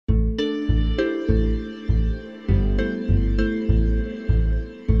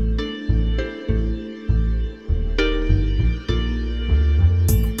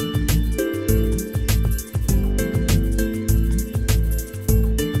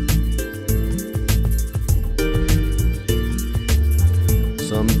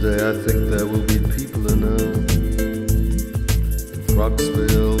Someday I think there will be people enough in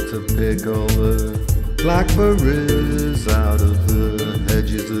Froxfield to pick all the blackberries out of the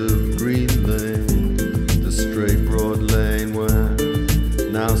hedges of green lane, the straight broad lane where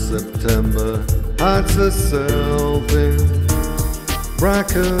now September hides herself in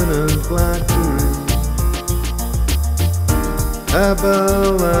bracken and blackberry,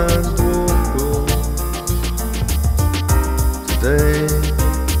 harebell and dwarf gorse. Today,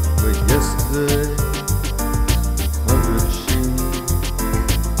 but yesterday, 100 sheep,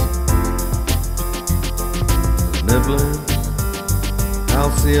 nibbling,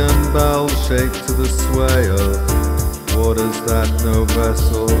 halcyon bell shake to the sway of waters that no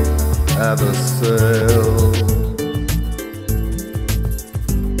vessel ever sailed.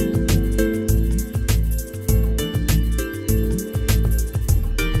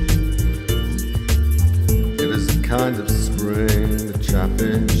 Kind of spring, the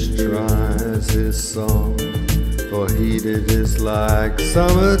chaffinch tries his song, for heated is like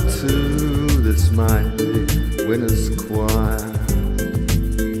summer too. This might be winter's choir,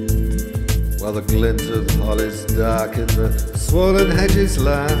 while the glint of hollies dark in the swollen hedges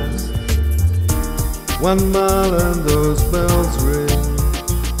last. 1 mile and those bells ring.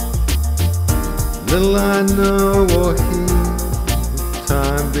 Little I know or heed,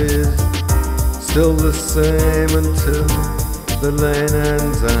 time is still the same until the lane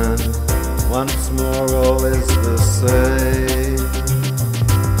ends, and once more all is the same.